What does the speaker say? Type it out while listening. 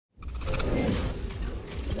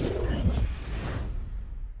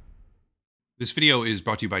This video is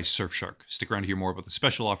brought to you by Surfshark. Stick around to hear more about the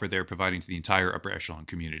special offer they're providing to the entire upper echelon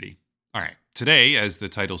community. Alright, today, as the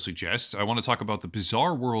title suggests, I want to talk about the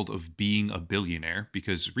bizarre world of being a billionaire,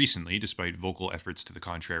 because recently, despite vocal efforts to the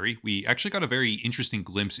contrary, we actually got a very interesting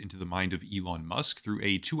glimpse into the mind of Elon Musk through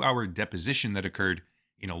a 2-hour deposition that occurred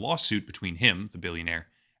in a lawsuit between him, the billionaire,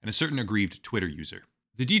 and a certain aggrieved Twitter user.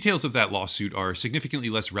 The details of that lawsuit are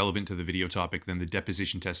significantly less relevant to the video topic than the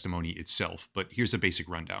deposition testimony itself, but here's a basic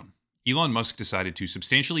rundown. Elon Musk decided to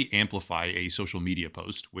substantially amplify a social media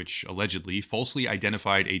post, which allegedly falsely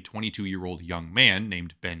identified a 22-year-old young man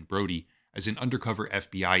named Ben Brody as an undercover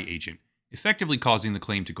FBI agent, effectively causing the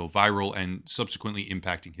claim to go viral and subsequently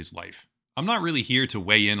impacting his life. I'm not really here to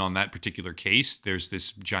weigh in on that particular case. There's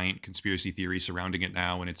this giant conspiracy theory surrounding it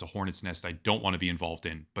now, and it's a hornet's nest I don't want to be involved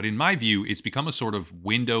in. But in my view, it's become a sort of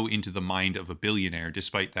window into the mind of a billionaire,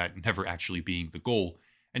 despite that never actually being the goal,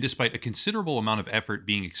 and despite a considerable amount of effort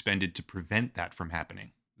being expended to prevent that from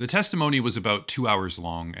happening. The testimony was about 2 hours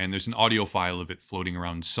long, and there's an audio file of it floating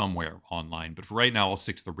around somewhere online, but for right now I'll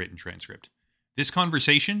stick to the written transcript. This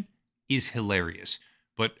conversation is hilarious,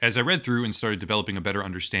 but as I read through and started developing a better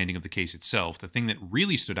understanding of the case itself, the thing that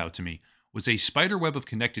really stood out to me was a spiderweb of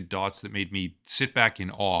connected dots that made me sit back in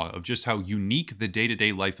awe of just how unique the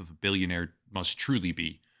day-to-day life of a billionaire must truly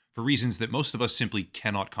be, for reasons that most of us simply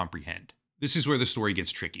cannot comprehend. This is where the story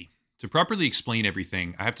gets tricky. To properly explain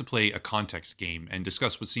everything, I have to play a context game and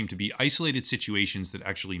discuss what seem to be isolated situations that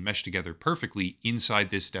actually mesh together perfectly inside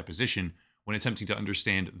this deposition when attempting to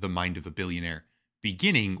understand the mind of a billionaire,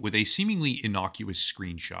 beginning with a seemingly innocuous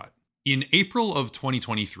screenshot. In April of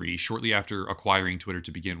 2023, shortly after acquiring Twitter to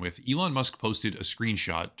begin with, Elon Musk posted a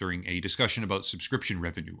screenshot during a discussion about subscription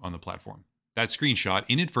revenue on the platform. That screenshot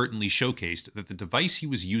inadvertently showcased that the device he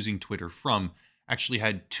was using Twitter from actually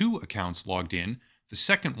had 2 accounts logged in, the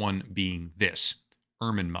second one being this,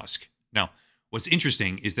 Elon Musk. Now, what's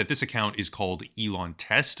interesting is that this account is called Elon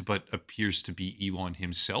Test, but appears to be Elon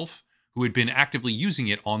himself, who had been actively using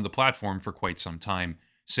it on the platform for quite some time,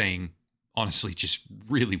 saying, honestly, just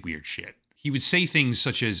really weird shit. He would say things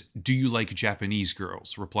such as, "Do you like Japanese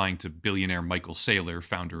girls?" replying to billionaire Michael Saylor,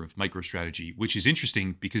 founder of MicroStrategy, which is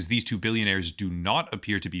interesting because these 2 billionaires do not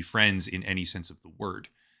appear to be friends in any sense of the word.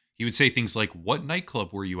 He would say things like, "What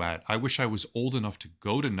nightclub were you at? I wish I was old enough to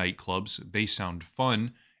go to nightclubs. They sound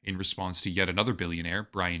fun," in response to yet another billionaire,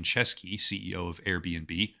 Brian Chesky, CEO of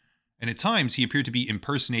Airbnb. And at times, he appeared to be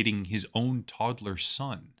impersonating his own toddler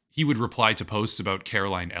son. He would reply to posts about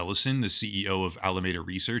Caroline Ellison, the CEO of Alameda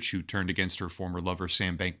Research, who turned against her former lover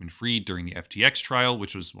Sam Bankman-Fried during the FTX trial,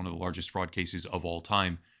 which was one of the largest fraud cases of all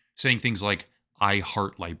time, saying things like, "I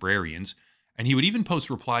heart librarians." And he would even post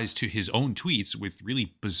replies to his own tweets with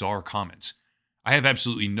really bizarre comments. I have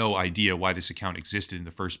absolutely no idea why this account existed in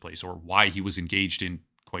the first place, or why he was engaged in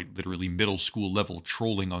quite literally middle school level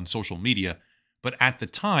trolling on social media, but at the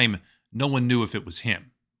time, no one knew if it was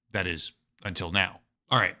him. That is, until now.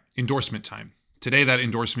 Alright, endorsement time. Today that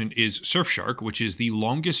endorsement is Surfshark, which is the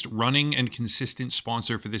longest running and consistent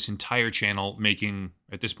sponsor for this entire channel, making,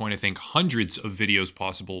 at this point I think, hundreds of videos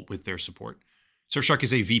possible with their support. Surfshark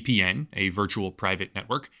is a VPN, a virtual private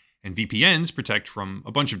network, and VPNs protect from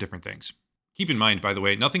a bunch of different things. Keep in mind, by the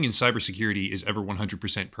way, nothing in cybersecurity is ever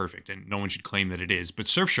 100% perfect, and no one should claim that it is, but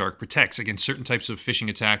Surfshark protects against certain types of phishing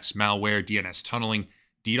attacks, malware, DNS tunneling,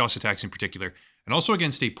 DDoS attacks in particular, and also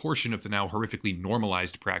against a portion of the now horrifically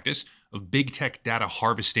normalized practice of big tech data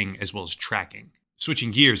harvesting as well as tracking.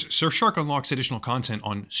 Switching gears, Surfshark unlocks additional content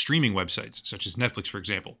on streaming websites, such as Netflix, for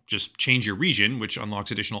example. Just change your region, which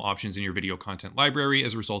unlocks additional options in your video content library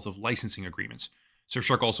as a result of licensing agreements.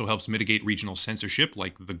 Surfshark also helps mitigate regional censorship,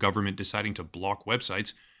 like the government deciding to block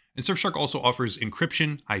websites. And Surfshark also offers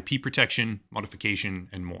encryption, IP protection, modification,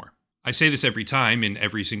 and more. I say this every time in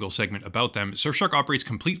every single segment about them. Surfshark operates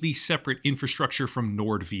completely separate infrastructure from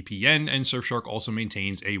NordVPN, and Surfshark also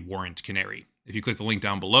maintains a warrant canary. If you click the link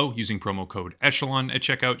down below, using promo code Echelon at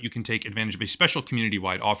checkout, you can take advantage of a special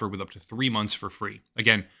community-wide offer with up to 3 months for free.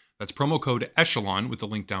 Again, that's promo code Echelon with the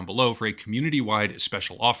link down below for a community-wide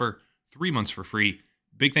special offer, 3 months for free.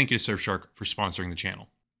 Big thank you to Surfshark for sponsoring the channel.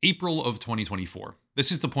 April of 2024.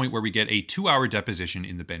 This is the point where we get a 2-hour deposition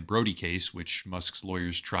in the Ben Brody case, which Musk's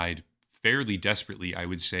lawyers tried fairly desperately, I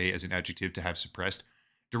would say, as an adjective to have suppressed,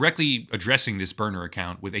 directly addressing this burner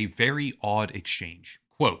account with a very odd exchange.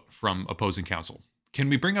 Quote from opposing counsel, "Can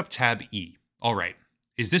we bring up tab E? All right.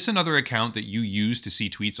 Is this another account that you use to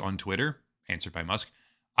see tweets on Twitter?" Answered by Musk,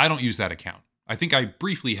 "I don't use that account. I think I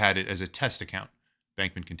briefly had it as a test account."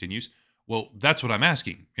 Bankman continues, "Well, that's what I'm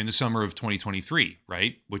asking. In the summer of 2023,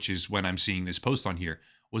 right? Which is when I'm seeing this post on here.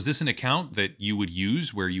 Was this an account that you would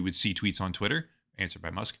use where you would see tweets on Twitter?" Answered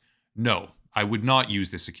by Musk, "No, I would not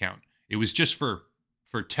use this account. It was just for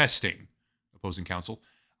testing, opposing counsel.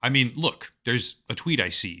 I mean, look, there's a tweet I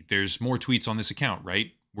see. There's more tweets on this account,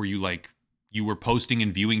 right? Were you like, you were posting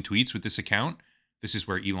and viewing tweets with this account? This is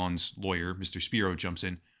where Elon's lawyer, Mr. Spiro, jumps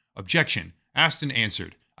in. Objection. Asked and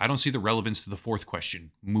answered. I don't see the relevance to the fourth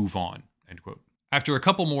question. Move on. End quote. After a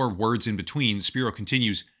couple more words in between, Spiro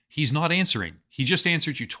continues, he's not answering. He just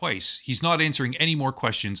answered you twice. He's not answering any more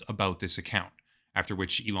questions about this account. After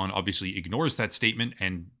which Elon obviously ignores that statement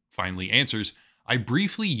and finally answers, I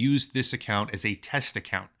briefly used this account as a test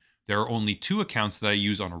account. There are only two accounts that I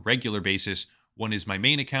use on a regular basis. One is my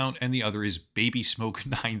main account and the other is Baby Smoke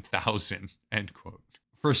 9000. End quote.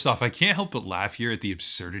 First off, I can't help but laugh here at the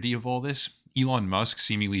absurdity of all this. Elon Musk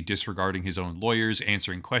seemingly disregarding his own lawyers,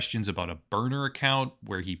 answering questions about a burner account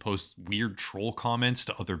where he posts weird troll comments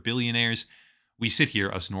to other billionaires. We sit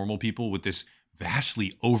here, us normal people, with this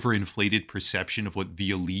vastly overinflated perception of what the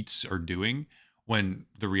elites are doing, when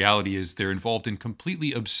the reality is they're involved in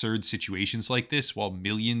completely absurd situations like this, while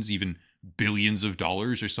millions, even billions of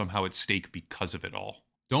dollars are somehow at stake because of it all.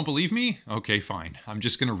 Don't believe me? Okay, fine. I'm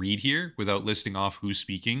just going to read here without listing off who's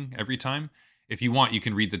speaking every time. If you want, you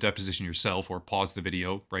can read the deposition yourself or pause the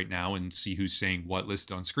video right now and see who's saying what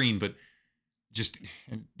listed on screen, but just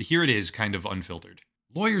here it is, kind of unfiltered.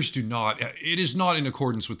 Lawyers do not, it is not in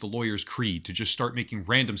accordance with the lawyer's creed to just start making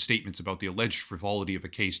random statements about the alleged frivolity of a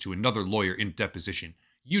case to another lawyer in deposition.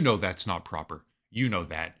 You know that's not proper. You know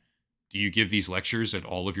that. Do you give these lectures at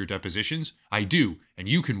all of your depositions? I do, and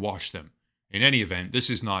you can watch them. In any event, this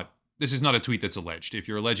is not a tweet that's alleged. If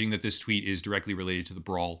you're alleging that this tweet is directly related to the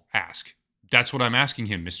brawl, ask. That's what I'm asking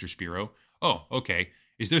him, Mr. Spiro. Oh, okay.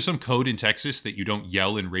 Is there some code in Texas that you don't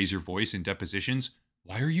yell and raise your voice in depositions?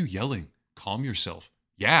 Why are you yelling? Calm yourself.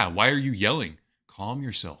 Yeah, why are you yelling? Calm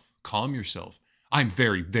yourself. Calm yourself. I'm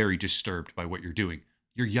very, very disturbed by what you're doing.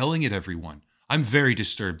 You're yelling at everyone. I'm very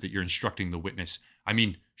disturbed that you're instructing the witness. I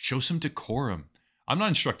mean, show some decorum. I'm not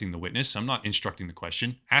instructing the witness. I'm not instructing the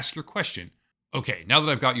question. Ask your question. Okay, now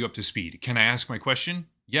that I've got you up to speed, can I ask my question?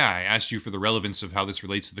 Yeah, I asked you for the relevance of how this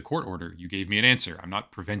relates to the court order. You gave me an answer. I'm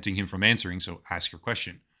not preventing him from answering, so ask your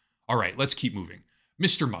question. All right, let's keep moving.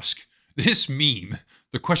 Mr. Musk, this meme,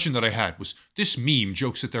 the question that I had was, this meme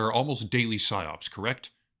jokes that there are almost daily psyops,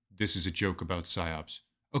 correct? This is a joke about psyops.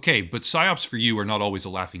 Okay, but psyops for you are not always a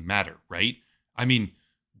laughing matter, right? I mean,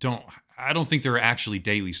 I don't think there are actually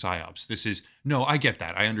daily psyops. No, I get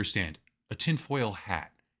that. I understand. A tinfoil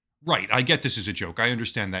hat. Right, I get this is a joke. I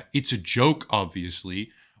understand that. It's a joke,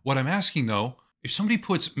 obviously. What I'm asking, though, if somebody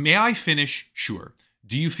puts, may I finish? Sure.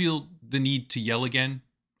 Do you feel the need to yell again?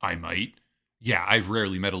 I might. Yeah, I've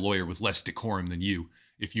rarely met a lawyer with less decorum than you,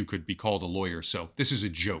 if you could be called a lawyer, so this is a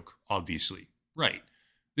joke, obviously. Right.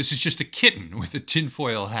 This is just a kitten with a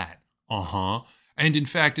tinfoil hat. Uh-huh. And in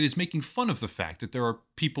fact, it is making fun of the fact that there are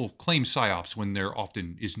people claim psyops when there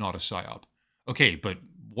often is not a psyop. Okay, but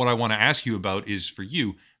what I want to ask you about is, for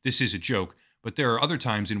you, this is a joke, but there are other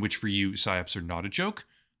times in which for you, psyops are not a joke.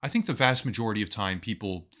 I think the vast majority of time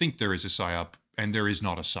people think there is a psyop, and there is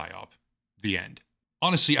not a psyop. The end.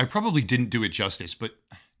 Honestly, I probably didn't do it justice, but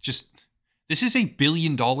this is a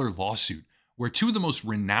billion-dollar lawsuit where two of the most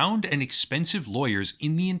renowned and expensive lawyers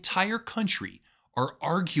in the entire country are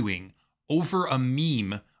arguing over a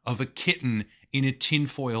meme of a kitten in a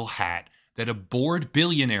tinfoil hat that a bored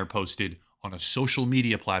billionaire posted on a social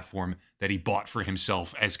media platform that he bought for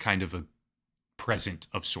himself as kind of a present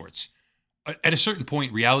of sorts. At a certain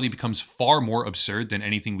point, reality becomes far more absurd than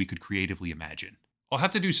anything we could creatively imagine. I'll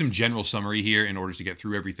have to do some general summary here in order to get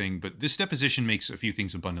through everything, but this deposition makes a few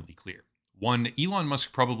things abundantly clear. One, Elon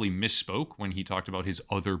Musk probably misspoke when he talked about his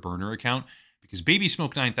other burner account, because Baby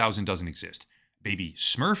Smoke 9000 doesn't exist. Baby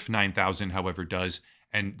Smurf 9000, however, does,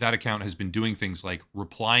 and that account has been doing things like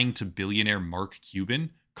replying to billionaire Mark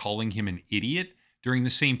Cuban, calling him an idiot, during the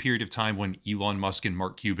same period of time when Elon Musk and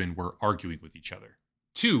Mark Cuban were arguing with each other.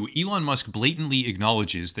 Two, Elon Musk blatantly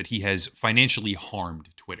acknowledges that he has financially harmed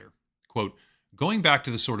Twitter. Quote, going back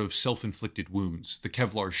to the sort of self-inflicted wounds, the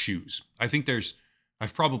Kevlar shoes, I think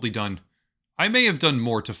I may have done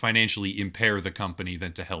more to financially impair the company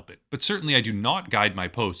than to help it, but certainly I do not guide my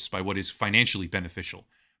posts by what is financially beneficial,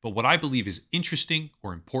 but what I believe is interesting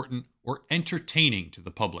or important or entertaining to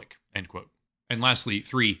the public, end quote. And lastly,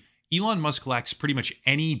 three, Elon Musk lacks pretty much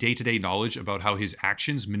any day-to-day knowledge about how his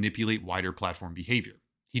actions manipulate wider platform behavior.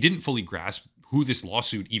 He didn't fully grasp who this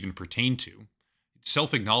lawsuit even pertained to,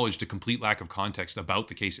 self-acknowledged a complete lack of context about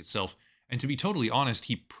the case itself, and to be totally honest,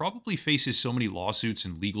 he probably faces so many lawsuits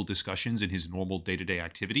and legal discussions in his normal day-to-day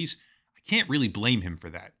activities, I can't really blame him for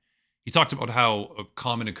that. He talked about how a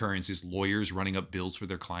common occurrence is lawyers running up bills for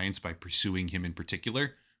their clients by pursuing him in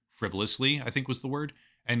particular. frivolously, I think was the word,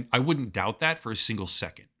 and I wouldn't doubt that for a single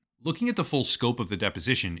second. Looking at the full scope of the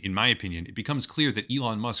deposition, in my opinion, it becomes clear that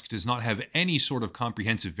Elon Musk does not have any sort of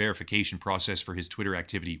comprehensive verification process for his Twitter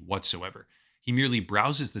activity whatsoever. He merely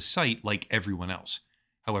browses the site like everyone else.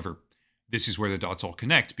 However, this is where the dots all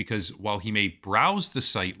connect, because while he may browse the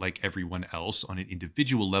site like everyone else on an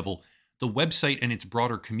individual level, the website and its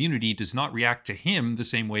broader community does not react to him the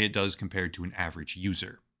same way it does compared to an average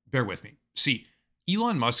user. Bear with me. See,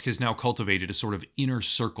 Elon Musk has now cultivated a sort of inner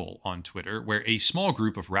circle on Twitter where a small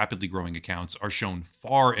group of rapidly growing accounts are shown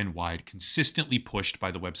far and wide, consistently pushed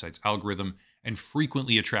by the website's algorithm and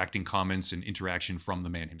frequently attracting comments and interaction from the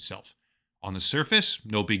man himself. On the surface,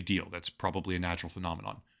 no big deal. That's probably a natural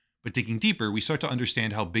phenomenon. But digging deeper, we start to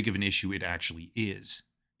understand how big of an issue it actually is.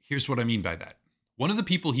 Here's what I mean by that. One of the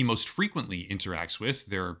people he most frequently interacts with,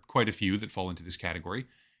 there are quite a few that fall into this category,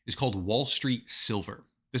 is called Wall Street Silver.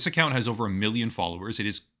 This account has over 1 million followers. It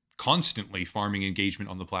is constantly farming engagement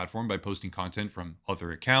on the platform by posting content from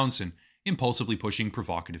other accounts and impulsively pushing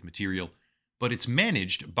provocative material. But it's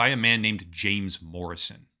managed by a man named James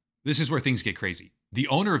Morrison. This is where things get crazy. The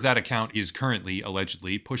owner of that account is currently,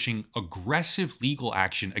 allegedly, pushing aggressive legal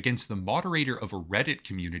action against the moderator of a Reddit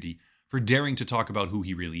community for daring to talk about who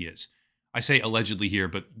he really is. I say allegedly here,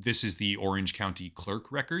 but this is the Orange County Clerk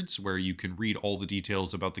records, where you can read all the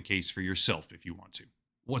details about the case for yourself if you want to.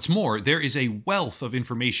 What's more, there is a wealth of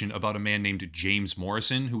information about a man named James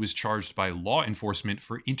Morrison who was charged by law enforcement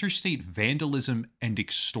for interstate vandalism and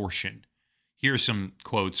extortion. Here are some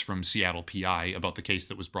quotes from Seattle PI about the case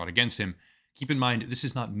that was brought against him. Keep in mind, this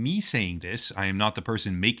is not me saying this. I am not the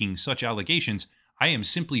person making such allegations. I am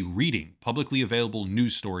simply reading publicly available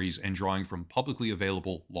news stories and drawing from publicly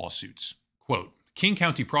available lawsuits. Quote, King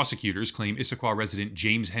County prosecutors claim Issaquah resident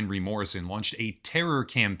James Henry Morrison launched a terror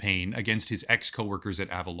campaign against his ex-coworkers at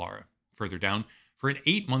Avalara. Further down, for an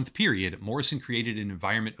 8-month period, Morrison created an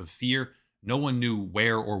environment of fear. No one knew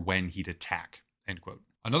where or when he'd attack. End quote.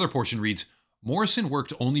 Another portion reads, Morrison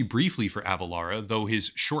worked only briefly for Avalara, though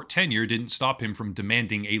his short tenure didn't stop him from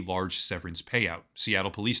demanding a large severance payout.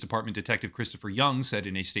 Seattle Police Department Detective Christopher Young said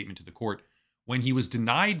in a statement to the court, when he was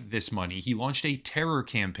denied this money, he launched a terror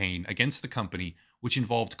campaign against the company, which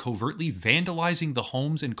involved covertly vandalizing the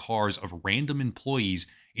homes and cars of random employees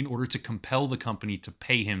in order to compel the company to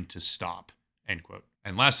pay him to stop. End quote.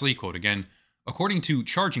 And lastly, quote again, according to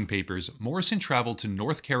charging papers, Morrison traveled to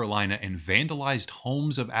North Carolina and vandalized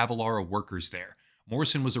homes of Avalara workers there.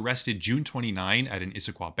 Morrison was arrested June 29 at an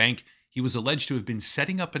Issaquah bank. He was alleged to have been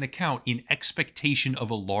setting up an account in expectation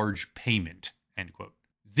of a large payment. End quote.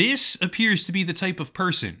 This appears to be the type of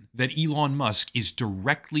person that Elon Musk is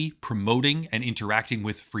directly promoting and interacting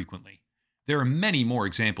with frequently. There are many more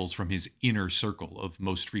examples from his inner circle of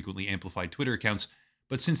most frequently amplified Twitter accounts,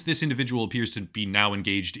 but since this individual appears to be now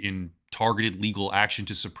engaged in targeted legal action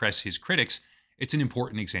to suppress his critics, it's an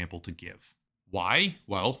important example to give. Why?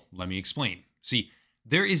 Well, let me explain. See,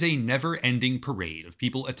 there is a never-ending parade of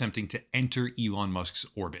people attempting to enter Elon Musk's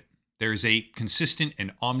orbit. There is a consistent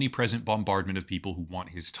and omnipresent bombardment of people who want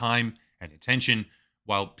his time and attention,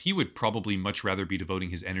 while he would probably much rather be devoting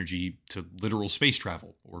his energy to literal space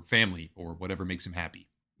travel or family or whatever makes him happy.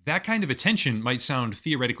 That kind of attention might sound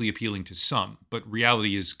theoretically appealing to some, but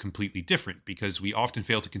reality is completely different because we often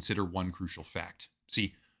fail to consider one crucial fact.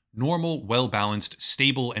 See, normal, well-balanced,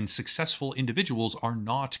 stable, and successful individuals are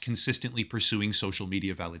not consistently pursuing social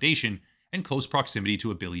media validation and close proximity to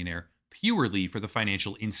a billionaire purely for the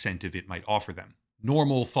financial incentive it might offer them.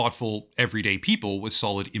 Normal, thoughtful, everyday people with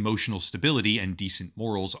solid emotional stability and decent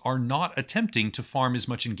morals are not attempting to farm as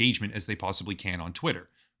much engagement as they possibly can on Twitter,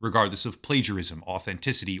 regardless of plagiarism,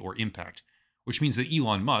 authenticity, or impact, which means that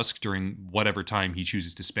Elon Musk, during whatever time he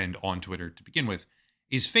chooses to spend on Twitter to begin with,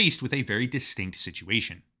 is faced with a very distinct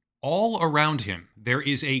situation. All around him, there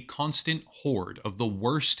is a constant horde of the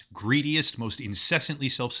worst, greediest, most incessantly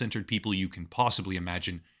self-centered people you can possibly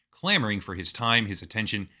imagine, clamoring for his time, his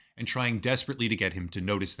attention, and trying desperately to get him to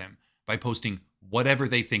notice them by posting whatever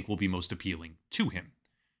they think will be most appealing to him.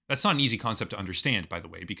 That's not an easy concept to understand, by the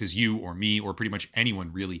way, because you or me or pretty much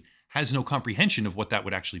anyone really has no comprehension of what that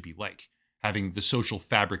would actually be like, having the social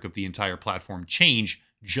fabric of the entire platform change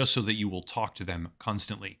just so that you will talk to them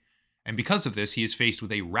constantly. And because of this, he is faced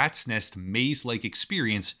with a rat's nest maze-like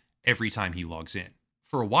experience every time he logs in.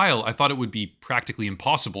 For a while, I thought it would be practically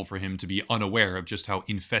impossible for him to be unaware of just how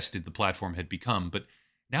infested the platform had become, but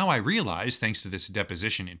now I realize, thanks to this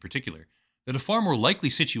deposition in particular, that a far more likely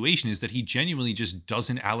situation is that he genuinely just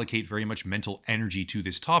doesn't allocate very much mental energy to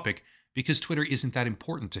this topic because Twitter isn't that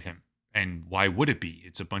important to him. And why would it be?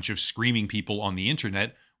 It's a bunch of screaming people on the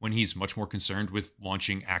internet when he's much more concerned with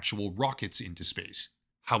launching actual rockets into space.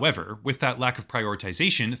 However, with that lack of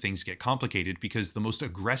prioritization, things get complicated because the most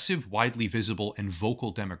aggressive, widely visible, and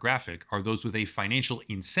vocal demographic are those with a financial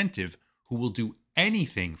incentive who will do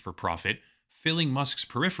anything for profit, filling Musk's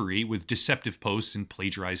periphery with deceptive posts and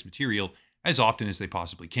plagiarized material as often as they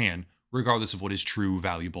possibly can, regardless of what is true,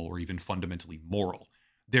 valuable, or even fundamentally moral.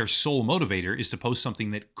 Their sole motivator is to post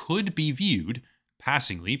something that could be viewed,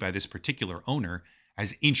 passingly by this particular owner,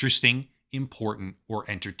 as interesting, important, or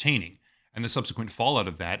entertaining. And the subsequent fallout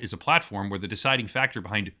of that is a platform where the deciding factor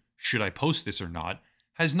behind should I post this or not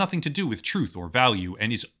has nothing to do with truth or value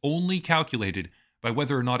and is only calculated by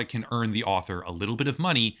whether or not it can earn the author a little bit of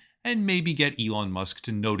money and maybe get Elon Musk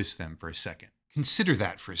to notice them for a second. Consider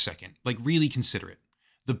that for a second, like really consider it.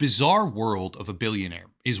 The bizarre world of a billionaire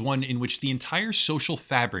is one in which the entire social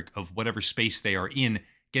fabric of whatever space they are in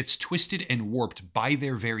gets twisted and warped by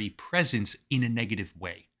their very presence in a negative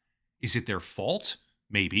way. Is it their fault?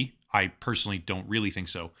 Maybe. I personally don't really think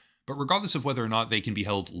so. But regardless of whether or not they can be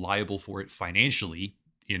held liable for it financially,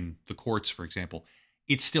 in the courts, for example,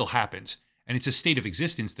 it still happens. And it's a state of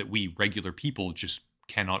existence that we regular people just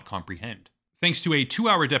cannot comprehend. Thanks to a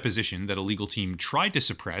 2-hour deposition that a legal team tried to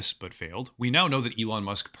suppress but failed, we now know that Elon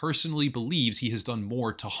Musk personally believes he has done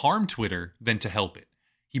more to harm Twitter than to help it.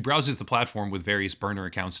 He browses the platform with various burner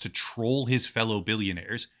accounts to troll his fellow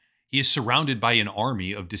billionaires. He is surrounded by an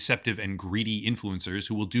army of deceptive and greedy influencers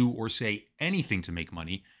who will do or say anything to make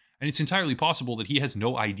money, and it's entirely possible that he has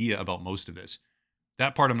no idea about most of this.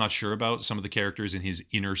 That part I'm not sure about. Some of the characters in his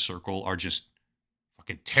inner circle are just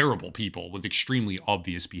fucking terrible people with extremely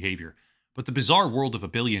obvious behavior. But the bizarre world of a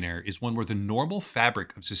billionaire is one where the normal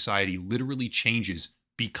fabric of society literally changes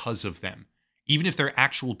because of them, even if their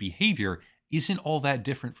actual behavior isn't all that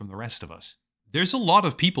different from the rest of us. There's a lot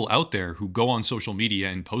of people out there who go on social media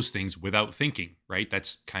and post things without thinking, right?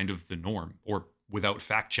 That's kind of the norm. Or without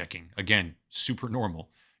fact checking. Again, super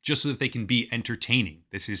normal. Just so that they can be entertaining.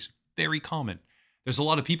 This is very common. There's a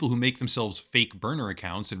lot of people who make themselves fake burner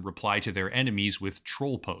accounts and reply to their enemies with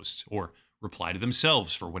troll posts, or reply to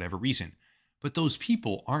themselves for whatever reason. But those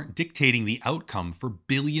people aren't dictating the outcome for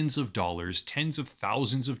billions of dollars, tens of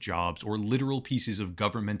thousands of jobs, or literal pieces of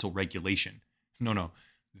governmental regulation. No.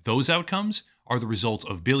 Those outcomes are the result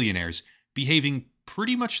of billionaires behaving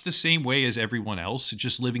pretty much the same way as everyone else,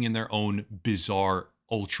 just living in their own bizarre,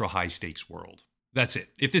 ultra high stakes world. That's it.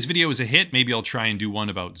 If this video is a hit, maybe I'll try and do one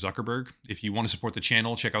about Zuckerberg. If you want to support the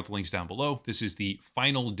channel, check out the links down below. This is the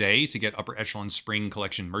final day to get Upper Echelon Spring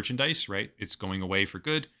Collection merchandise, right? It's going away for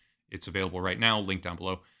good. It's available right now, link down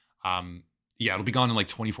below. Yeah, it'll be gone in like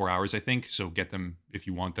 24 hours, I think. So get them if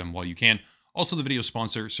you want them while you can. Also, the video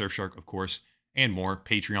sponsor, Surfshark, of course, and more,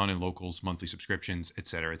 Patreon and locals, monthly subscriptions,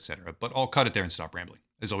 etc., etc. But I'll cut it there and stop rambling.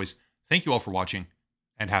 As always, thank you all for watching,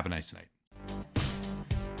 and have a nice night.